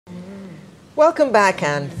Welcome back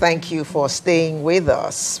and thank you for staying with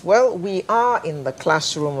us. Well, we are in the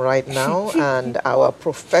classroom right now and our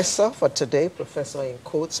professor for today, professor in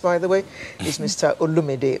quotes by the way, is Mr.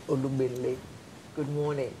 Olumide Olubenle. Good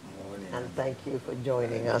morning. And thank you for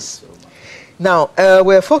joining us. Now,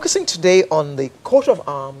 we're focusing today on the coat of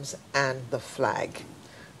arms and the flag.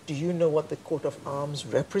 Do you know what the coat of arms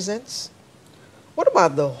represents? What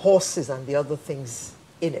about the horses and the other things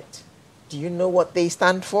in it? Do you know what they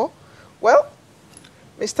stand for? Well,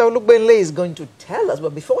 Mr. Olubenle is going to tell us,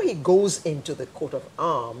 but before he goes into the coat of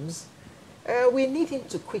arms, we need him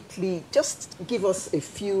to quickly just give us a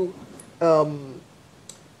few,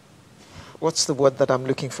 what's the word that I'm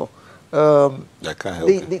looking for? I can't help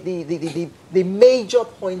it. The major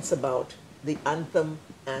points about the anthem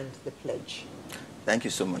and the pledge. Thank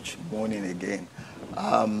you so much. Morning again.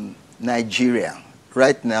 Nigeria.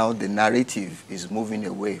 Right now, the narrative is moving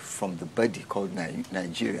away from the body called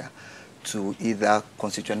Nigeria to either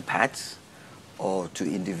constituent parts or to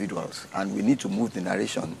individuals. And we need to move the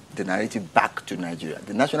narrative back to Nigeria.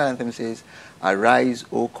 The national anthem says, "Arise,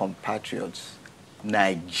 O compatriots,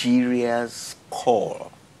 Nigeria's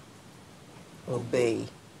call. Obey."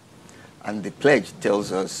 And the pledge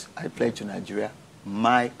tells us, I pledge to Nigeria,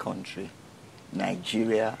 my country.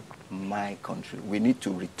 Nigeria, my country. We need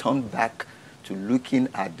to return back to looking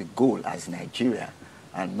at the goal as Nigeria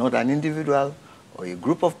and not an individual or a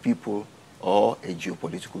group of people or a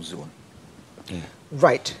geopolitical zone.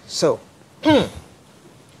 Right. So,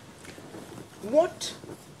 what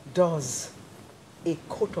does a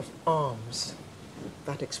coat of arms,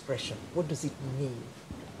 that expression, what does it mean?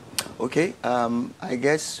 Okay, I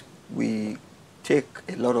guess we take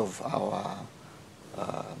a lot of our,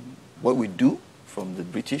 what we do from the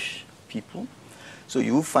British people. So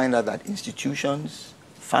you will find out that institutions,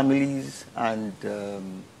 families, and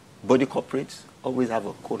body corporates always have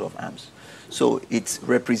a coat of arms. So it's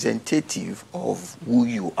representative of who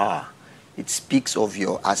you are. It speaks of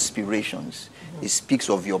your aspirations. It speaks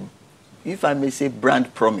of your, if I may say,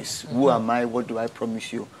 brand promise. Who am I? What do I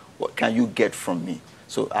promise you? What can you get from me?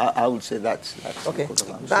 So I would say that's okay. The coat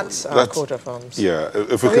of arms. That's our coat of arms. Yeah,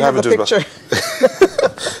 if we can can have a it picture.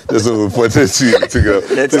 There's no point to go.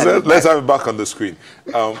 Let's have it back on the screen.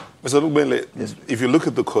 Mr. Olubenle, yes, if you look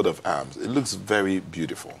at the coat of arms, it looks very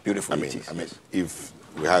beautiful. Beautiful. I mean, if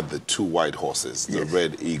we had the two white horses, the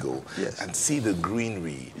red eagle, and see the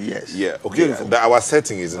greenery. Yes. Yeah. Okay. Our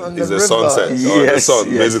setting is a sunset, or the Yes,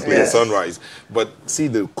 sun, yes, basically yes. a sunrise. But see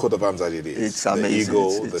the coat of arms that it is. It's amazing. The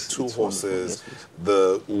eagle, It's the two horses, yes.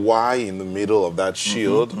 the Y in the middle of that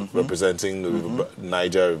shield, representing the river,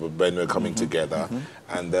 Niger River Benue coming together,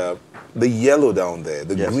 and the yellow down there,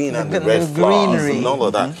 the green and the red flowers, and all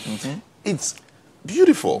of that. It's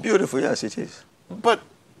beautiful. Beautiful, yes, it is. But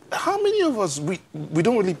how many of us, we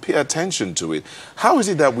don't really pay attention to it? How is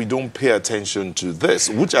it that we don't pay attention to this,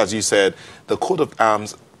 which, as you said, the coat of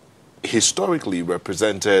arms historically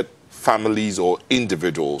represented families or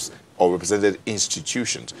individuals or represented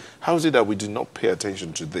institutions? How is it that we do not pay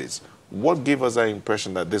attention to this? What gave us that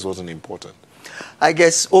impression that this wasn't important? I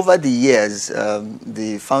guess over the years,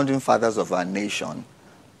 the founding fathers of our nation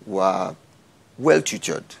were well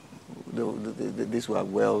tutored. These were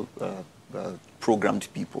well programmed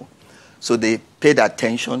people. So they paid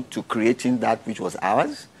attention to creating that which was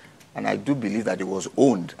ours, and I do believe that it was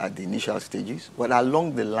owned at the initial stages. But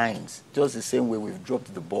along the lines, just the same way we've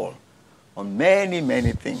dropped the ball on many,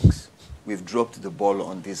 many things, we've dropped the ball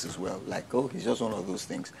on this as well. Like, oh, it's just one of those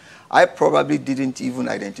things. I probably didn't even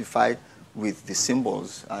identify with the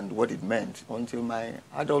symbols and what it meant until my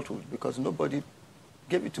adulthood, because nobody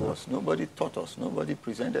gave it to us. Nobody taught us. Nobody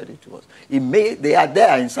presented it to us. They are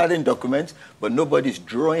there in certain documents, but nobody's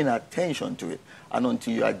drawing attention to it. And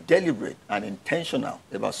until you are deliberate and intentional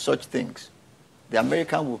about such things, the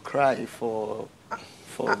American will cry for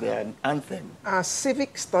their anthem. Are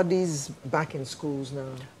civic studies back in schools now?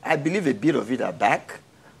 I believe a bit of it are back,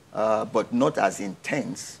 but not as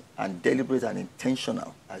intense and deliberate and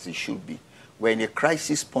intentional as it should be. We're in a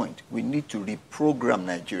crisis point. We need to reprogram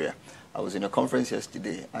Nigeria. I was in a conference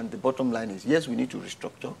yesterday, and the bottom line is, yes, we need to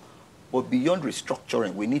restructure, but beyond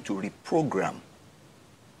restructuring, we need to reprogram.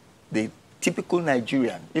 The typical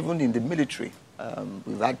Nigerian, even in the military,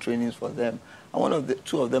 we've had trainings for them, and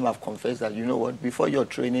two of them have confessed that, you know what, before your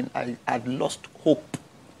training, I had lost hope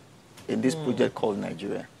in this project called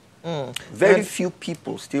Nigeria. Very few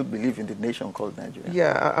people still believe in the nation called Nigeria.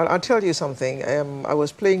 Yeah, I'll tell you something. I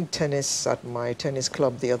was playing tennis at my tennis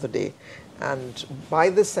club the other day, and by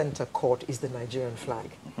the center court is the Nigerian flag.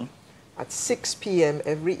 At 6 p.m.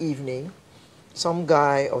 every evening, some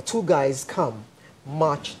guy or two guys come,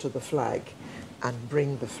 march to the flag. and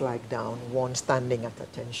bring the flag down, one standing at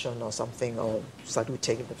attention or something, or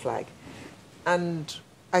saluting the flag. And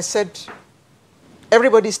I said,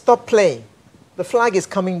 everybody stop playing. The flag is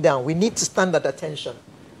coming down. We need to stand at attention.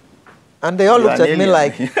 And they all looked at me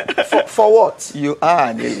like, for what? You are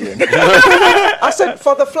an alien. I said,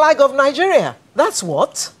 for the flag of Nigeria. That's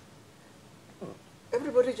what?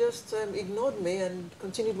 Everybody just ignored me and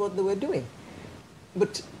continued what they were doing.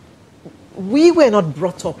 But we were not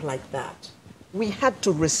brought up like that. We had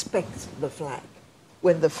to respect the flag.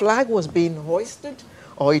 When the flag was being hoisted,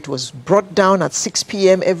 or it was brought down at 6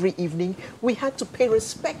 p.m. every evening, we had to pay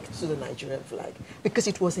respect to the Nigerian flag because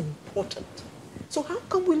it was important. So how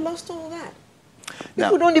come we lost all that?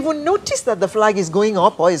 People don't even notice that the flag is going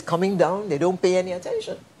up or is coming down. They don't pay any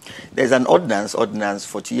attention. There's an ordinance, Ordinance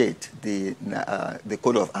 48, the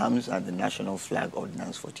Code of Arms and the National Flag,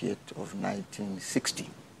 Ordinance 48 of 1960,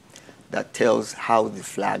 that tells how the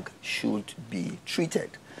flag should be treated.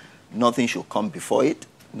 Nothing should come before it.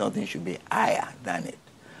 Nothing should be higher than it.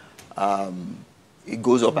 It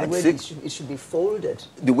goes up at 6. It should be folded.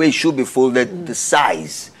 The way it should be folded, the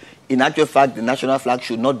size. In actual fact, the national flag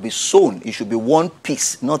should not be sewn. It should be one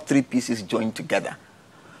piece, not 3 pieces joined together.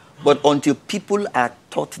 But until people are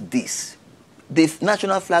taught this, the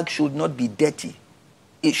national flag should not be dirty.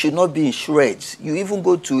 It should not be in shreds. You even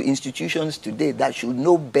go to institutions today that should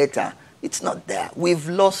know better. It's not there. We've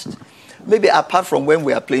lost, maybe apart from when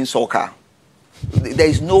we are playing soccer, there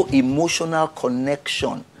is no emotional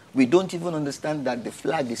connection. We don't even understand that the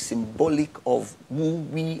flag is symbolic of who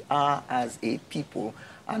we are as a people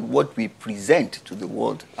and what we present to the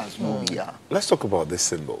world as who we are. Let's talk about the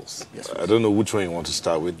symbols. Yes, I don't know which one you want to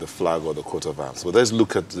start with, the flag or the coat of arms. But let's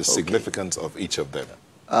look at the significance of each of them.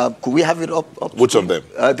 Could we have it up? Which of them?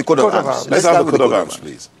 The coat of arms. Let's have the coat of arms,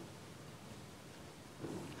 please.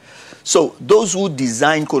 So those who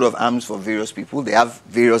design coat of arms for various people, they have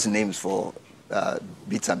various names for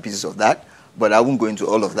bits and pieces of that, but I won't go into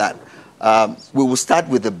all of that. We will start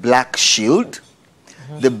with the black shield.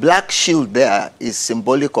 The black shield there is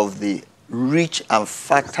symbolic of the rich and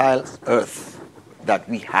fertile earth that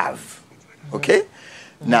we have. Okay?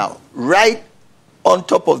 Now, right on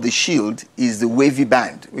top of the shield is the wavy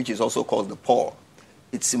band, which is also called the paw.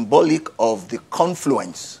 It's symbolic of the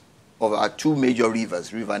confluence of our 2 major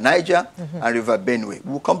rivers, River Niger and River Benue.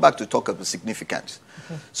 We'll come back to talk about the significance.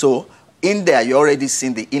 So, in there, you already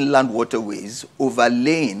seen the inland waterways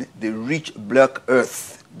overlaying the rich black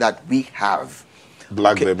earth that we have.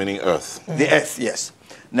 Black there meaning earth. The earth, yes.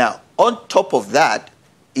 Now, on top of that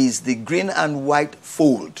is the green and white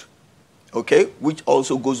fold, okay, which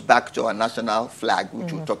also goes back to our national flag,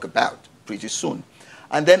 which we'll talk about pretty soon.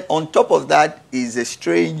 And then on top of that is a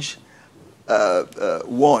strange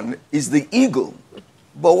one, is the eagle.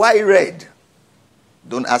 But why red?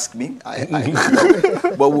 Don't ask me. I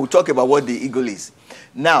know. But we'll talk about what the eagle is.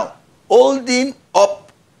 Now, holding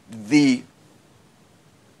up the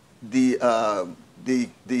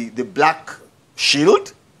black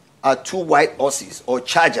shield are 2 white horses or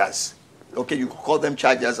chargers. Okay, you could call them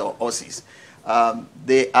chargers or horses.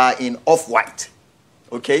 They are in off-white.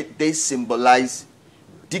 Okay, they symbolize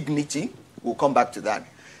dignity. We'll come back to that.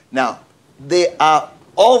 Now, they are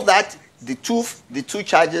all that. The two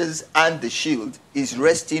chargers and the shield is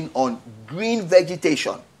resting on green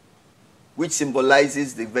vegetation, which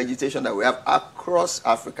symbolizes the vegetation that we have across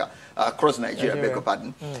Africa, across Nigeria, beg your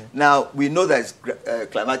pardon. Now, we know there's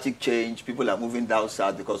climatic change. People are moving down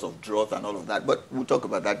south because of drought and all of that, but we'll talk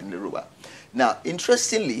about that in the Yoruba. Now,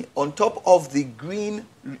 interestingly, on top of the green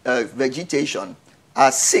vegetation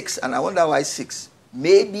are 6, and I wonder why 6.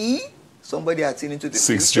 Maybe somebody had seen into the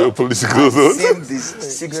 6 future, geopolitical zones. seen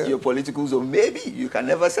these 6 geopolitical zones. Maybe, you can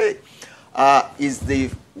never say. Is the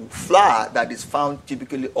flower that is found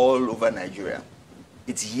typically all over Nigeria.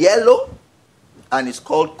 It's yellow, and it's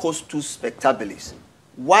called Costus spectabilis.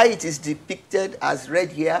 Why it is depicted as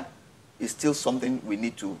red here is still something we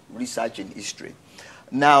need to research in history.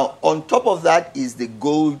 Now, on top of that is the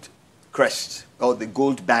gold crest, or the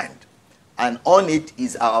gold band. And on it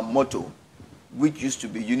is our motto, which used to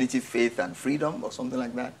be unity, faith, and freedom, or something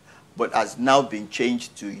like that, but has now been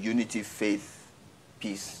changed to unity, faith,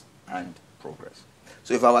 peace, and progress.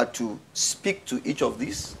 So if I were to speak to each of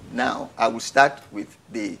these now, I will start with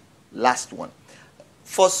the last one.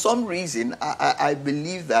 For some reason, I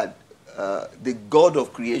believe that the God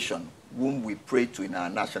of creation, whom we pray to in our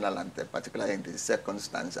national anthem, particularly in the second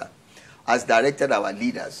stanza, has directed our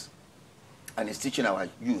leaders and is teaching our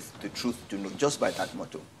youth the truth to know just by that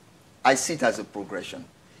motto. I see it as a progression.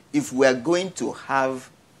 If we are going to have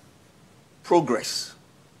progress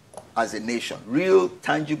as a nation, real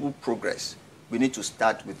tangible progress, we need to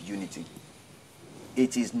start with unity.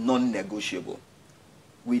 it is non-negotiable.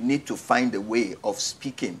 We need to find a way of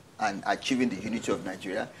speaking and achieving the unity of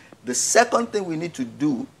Nigeria. The second thing we need to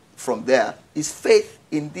do from there is faith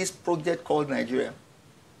in this project called Nigeria.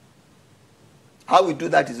 How we do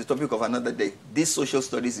that is the topic of another day. This social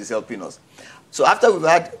studies is helping us. So after we've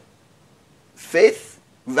had faith,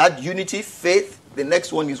 we've had unity, faith, the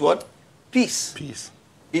next one is what? Peace. Peace.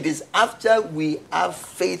 It is after we have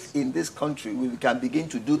faith in this country we can begin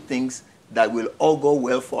to do things that will all go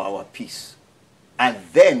well for our peace. And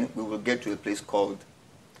then we will get to a place called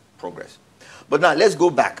progress. But now let's go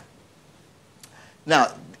back.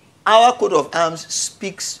 Now, our coat of arms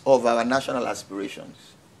speaks of our national aspirations.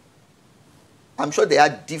 I'm sure there are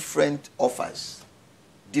different offers,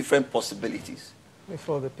 different possibilities.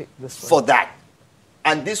 Before they pick this one. For that.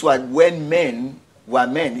 And this was when men were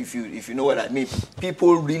men, if you know what I mean.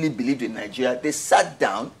 People really believed in Nigeria. They sat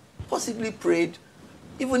down, possibly prayed.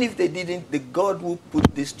 Even if they didn't, the God who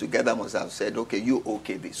put this together must have said, okay, you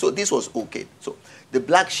okay this. So this was okay. So the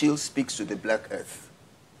Black Shield speaks to the Black Earth.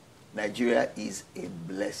 Nigeria is a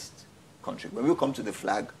blessed country. When we come to the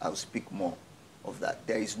flag, I'll speak more of that.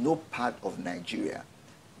 There is no part of Nigeria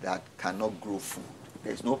that cannot grow food.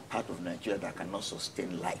 There is no part of Nigeria that cannot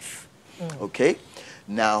sustain life. Okay?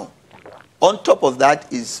 Now, on top of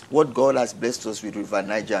that is what God has blessed us with River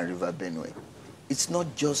Niger and River Benue. It's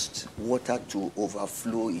not just water to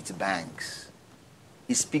overflow its banks.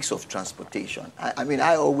 It speaks of transportation. I mean,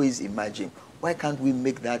 I always imagine, why can't we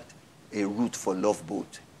make that a route for love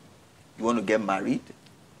boat? You want to get married,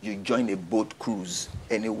 you join a boat cruise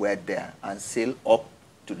anywhere there and sail up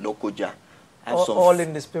to Lokoja. All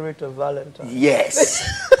in the spirit of Valentine.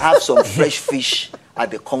 Yes. Have some fresh fish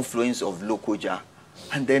at the confluence of Lokoja,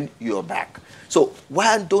 and then you're back. So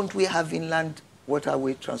why don't we have inland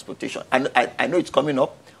waterway transportation? And I know it's coming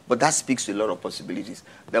up, but that speaks to a lot of possibilities.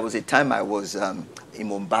 There was a time I was in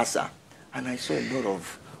Mombasa, and I saw a lot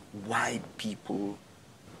of white people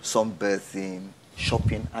sunbathing,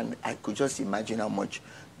 shopping, and I could just imagine how much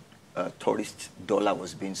tourist dollar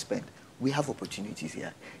was being spent. We have opportunities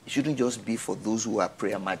here. It shouldn't just be for those who are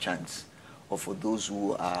prayer merchants or for those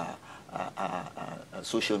who are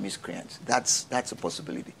social miscreants. That's a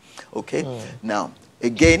possibility. Okay? Now,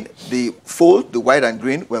 again, the fold, the white and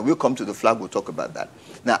green, when we come to the flag, we'll talk about that.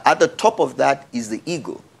 Now, at the top of that is the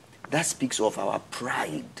eagle. That speaks of our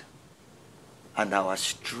pride and our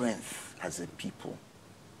strength as a people.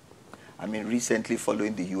 I mean, recently,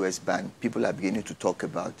 following the U.S. ban, people are beginning to talk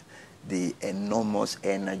about the enormous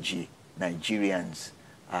energy Nigerians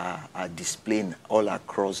are displaying all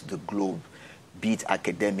across the globe, be it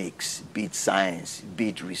academics, be it science, be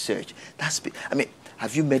it research. I mean,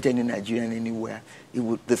 have you met any Nigerian anywhere?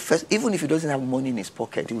 Even if he doesn't have money in his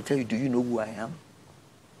pocket, he will tell you, do you know who I am?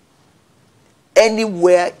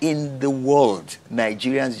 Anywhere in the world,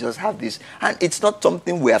 Nigerians just have this. And it's not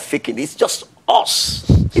something we are faking. It's just us.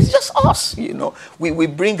 It's just us, you know. We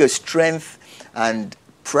bring a strength and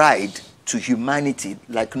pride to humanity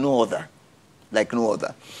like no other. Like no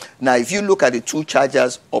other. Now, if you look at the two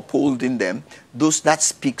chargers upholding them, that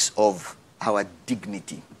speaks of our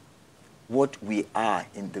dignity. What we are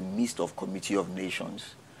in the midst of Committee of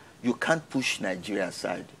Nations. You can't push Nigeria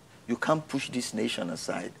aside. You can't push this nation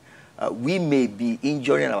aside. We may be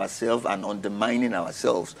injuring ourselves and undermining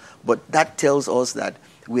ourselves, but that tells us that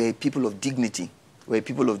we're a people of dignity. We're a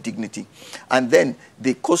people of dignity. And then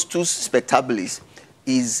the Costus spectabilis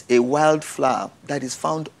is a wildflower that is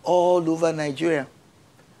found all over Nigeria.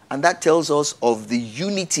 And that tells us of the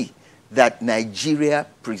unity that Nigeria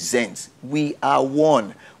presents. We are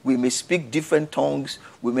one. We may speak different tongues.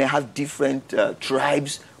 We may have different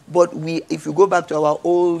tribes. But if you go back to our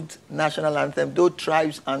old national anthem, though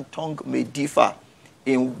tribes and tongue may differ,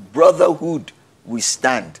 in brotherhood we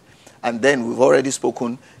stand. And then we've already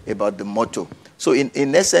spoken about the motto. So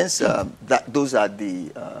in essence, those are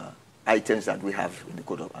the items that we have in the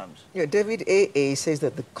coat of arms. Yeah, David A.A. says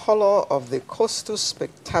that the color of the Costus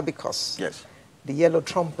spectabicus, yes, the yellow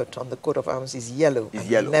trumpet on the coat of arms, is yellow,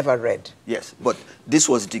 never red. Yes, but this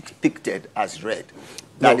was depicted as red.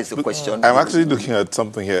 That is the question. I'm actually looking at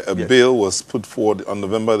something here. A bill was put forward on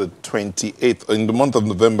November the 28th, in the month of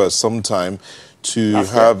November sometime, to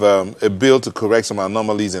have a bill to correct some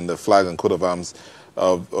anomalies in the flag and coat of arms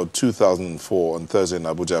of 2004 on Thursday in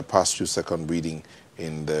Abuja, passed through second reading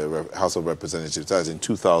in the House of Representatives. That is in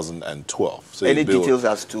 2012. So any details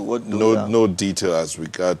as to what those are? No detail as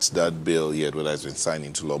regards that bill yet, whether it's been signed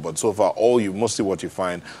into law. But so far, mostly what you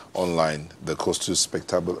find online, the Costus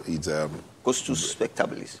spectabilis, Costus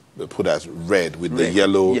spectabilis, put as red with the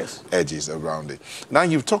yellow edges around it. Now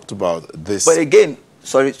you've talked about this. But again,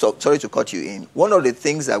 sorry to cut you in. One of the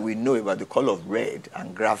things that we know about the color of red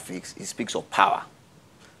and graphics, it speaks of power.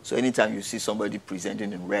 So anytime you see somebody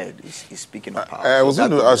presenting in red, it's speaking of power. I was going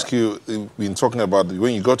to ask you, you've been talking about,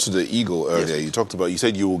 when you got to the eagle earlier, Yes. you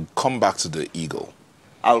said you will come back to the eagle.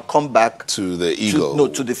 I'll come back To the eagle.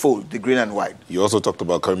 to the fold, the green and white. You also talked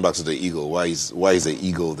about coming back to the eagle. Why is the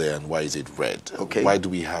eagle there and why is it red? Okay. Why do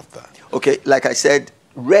we have that? Okay, like I said,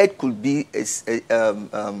 red could be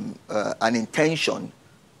an intention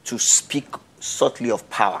to speak subtly of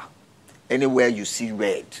power. Anywhere you see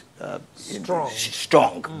red,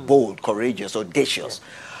 strong, bold, courageous, audacious.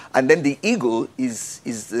 And then the eagle is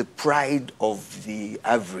the pride of the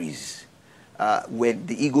Averys. When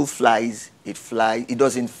the eagle flies, it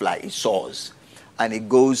doesn't fly, it soars. And it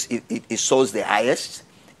goes, it soars the highest,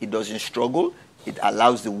 it doesn't struggle, it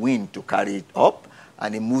allows the wind to carry it up,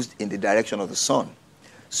 and it moves in the direction of the sun.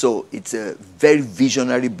 So it's a very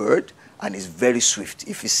visionary bird, and it's very swift.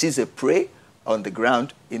 If it sees a prey on the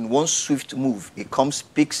ground, in one swift move, it comes,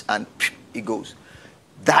 picks, and it goes.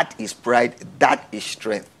 That is pride, that is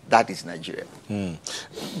strength, that is Nigeria.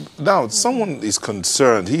 Now, someone is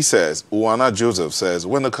concerned. He says, Uwana Joseph says,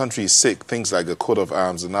 when the country is sick, things like the coat of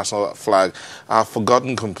arms, the national flag are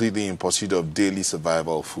forgotten completely in pursuit of daily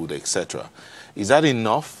survival, food, etc. Is that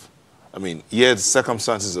enough? I mean, the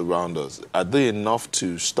circumstances around us, are they enough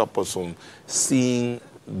to stop us from seeing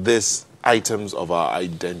these items of our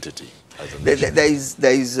identity as a nation?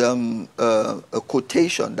 There is a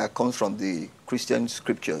quotation that comes from the Christian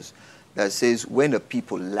scriptures that says, when a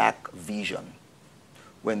people lack vision,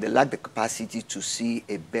 when they lack the capacity to see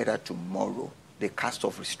a better tomorrow, they cast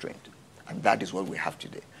off restraint. And that is what we have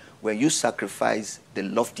today. When you sacrifice the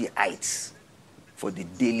lofty heights for the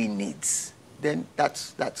daily needs, then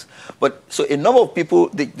that's. But so a number of people,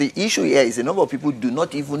 the issue here is a number of people do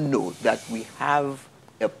not even know that we have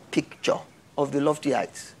a picture of the lofty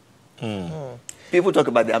heights. People talk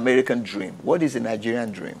about the American dream. What is the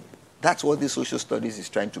Nigerian dream? That's what the social studies is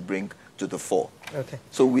trying to bring to the fore. Okay.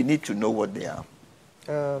 So we need to know what they are.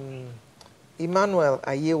 Emmanuel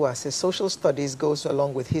Ayewa says social studies goes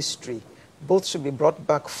along with history. Both should be brought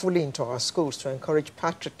back fully into our schools to encourage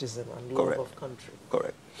patriotism and love of country.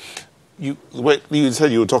 Correct. You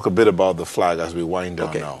said you would talk a bit about the flag as we wind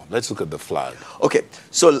down now. Let's look at the flag. Okay,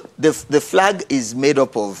 so the flag is made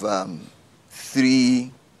up of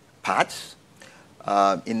 3 parts.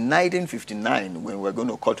 In 1959, when we were going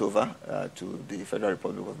to cut over to the Federal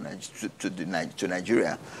Republic of Nigeria, to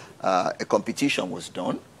Nigeria, a competition was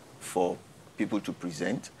done for people to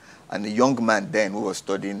present. And a young man then who was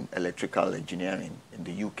studying electrical engineering in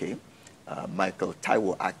the UK, Michael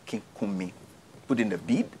Taiwo Akinkumi, put in a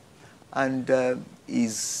bid, and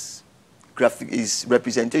his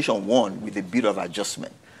representation won with a bid of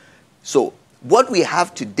adjustment. So what we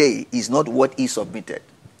have today is not what he submitted.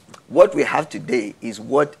 What we have today is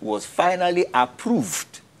what was finally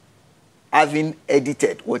approved, having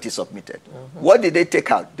edited what he submitted. What did they take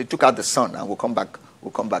out? They took out the sun, and we'll come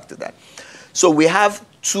back to that. So we have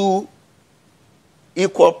 2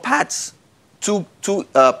 equal parts, two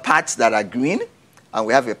parts that are green, and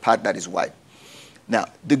we have a part that is white. Now,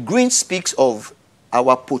 the green speaks of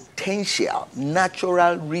our potential,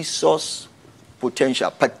 natural resource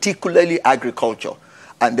potential, particularly agriculture.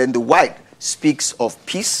 And then the white speaks of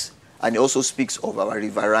peace, and it also speaks of our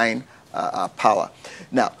riverine power.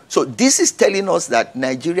 Now, so this is telling us that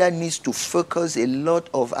Nigeria needs to focus a lot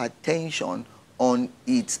of attention on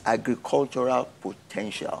its agricultural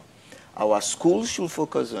potential. Our schools should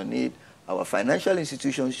focus on it. Our financial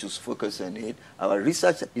institutions should focus on it. Our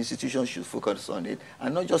research institutions should focus on it.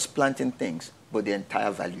 And not just planting things, but the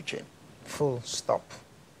entire value chain. Full stop.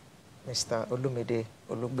 Mr. Olumide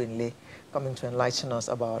Olugbenle coming to enlighten us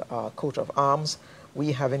about our coat of arms.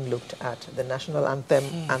 We haven't looked at the national anthem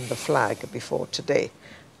and the flag before today.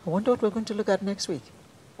 I wonder what we're going to look at next week.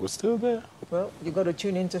 We're still there. Well, you've got to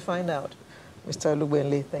tune in to find out. Mr.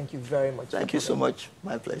 Olugbenle, thank you very much. Thank you so much.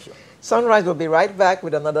 My pleasure. Sunrise will be right back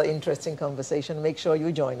with another interesting conversation. Make sure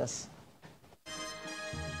you join us.